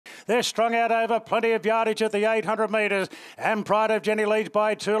They're strung out over plenty of yardage at the 800 metres. And Pride of Jenni leads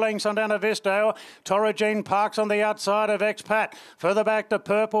by 2 lengths on down to Visto. Torregine parks on the outside of Expat. Further back to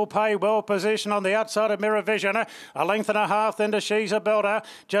Purple Pay, well positioned on the outside of Mirror Vision. A length and a half then to She's a Belter.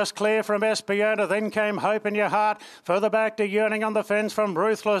 Just clear from Espiona. Then came Hope in Your Heart. Further back to Yearning on the fence from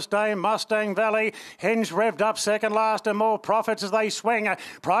Ruthless Dame. Mustang Valley. Hinge revved up second last and More Profits as they swing.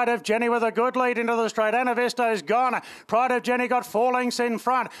 Pride of Jenni with a good lead into the straight. Anavisto's gone. Pride of Jenni got 4 lengths in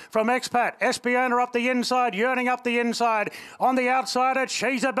front from Expat. Espiona up the inside. Yearning up the inside. On the outside, it's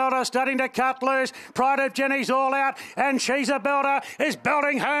She's a Belter starting to cut loose. Pride of Jenni's all out and She's a Belter is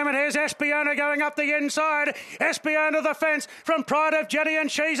belting home, and here's Espiona going up the inside. Espiona the fence from Pride of Jenni and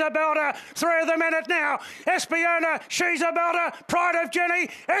She's a Belter. 3 of them in it now. Espiona, She's a Belter, Pride of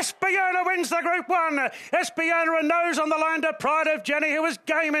Jenni. Espiona wins the Group One. Espiona a nose on the line to Pride of Jenni, who was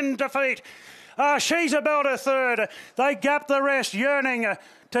game in defeat. She's a Belter third. They gap the rest. Yearning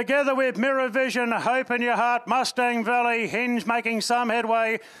together with Mirror Vision, Hope in Your Heart, Mustang Valley, Hinge making some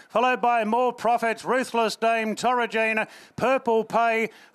headway, followed by More Profits, Ruthless Dame, Torregine, Purple Pay,